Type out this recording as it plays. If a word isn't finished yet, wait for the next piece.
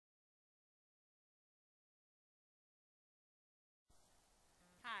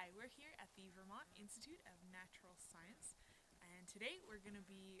the Vermont Institute of Natural Science, and today we're going to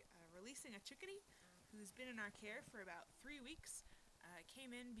be releasing a chickadee who's been in our care for about 3 weeks. It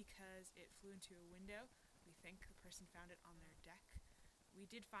came in because it flew into a window. We think the person found it on their deck. We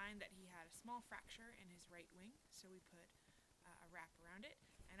did find that he had a small fracture in his right wing, so we put a wrap around it,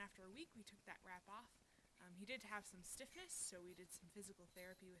 and after a week we took that wrap off. He did have some stiffness, so we did some physical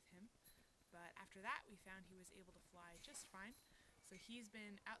therapy with him, but after that we found he was able to fly just fine. So he's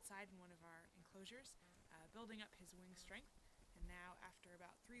been outside in one of our enclosures, building up his wing strength, and now after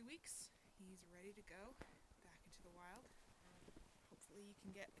about 3 weeks he's ready to go back into the wild. Hopefully you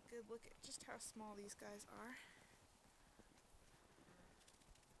can get a good look at just how small these guys are.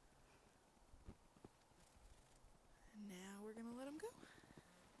 And now we're gonna let him go.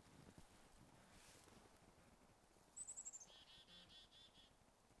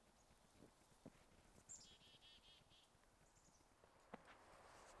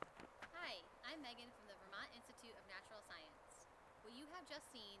 Hi, I'm Megan from the Vermont Institute of Natural Science. What you have just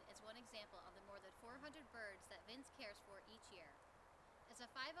seen is one example of the more than 400 birds that VINS cares for each year. As a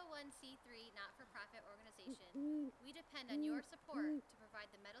 501c3 not-for-profit organization, we depend on your support to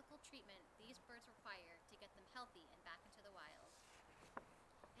provide the medical treatment these birds require to get them healthy and back into the wild.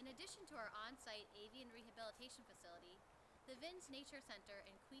 In addition to our on-site avian rehabilitation facility, the VINS Nature Center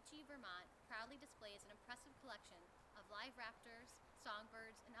in Chickadee, Vermont proudly displays an impressive collection of live raptors,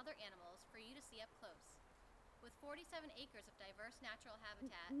 songbirds, and other animals for you to see up close. With 47 acres of diverse natural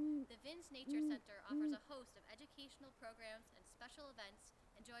habitat, the VINS Nature Center offers a host of educational programs and special events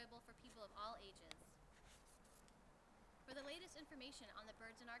enjoyable for people of all ages. For the latest information on the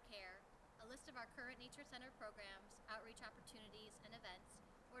birds in our care, a list of our current Nature Center programs, outreach opportunities, and events,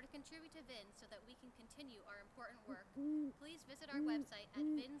 or to contribute to VINS so that we can continue our important work, please visit our website at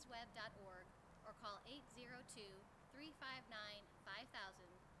vinsweb.org or call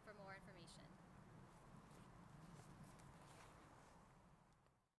 802-359-5000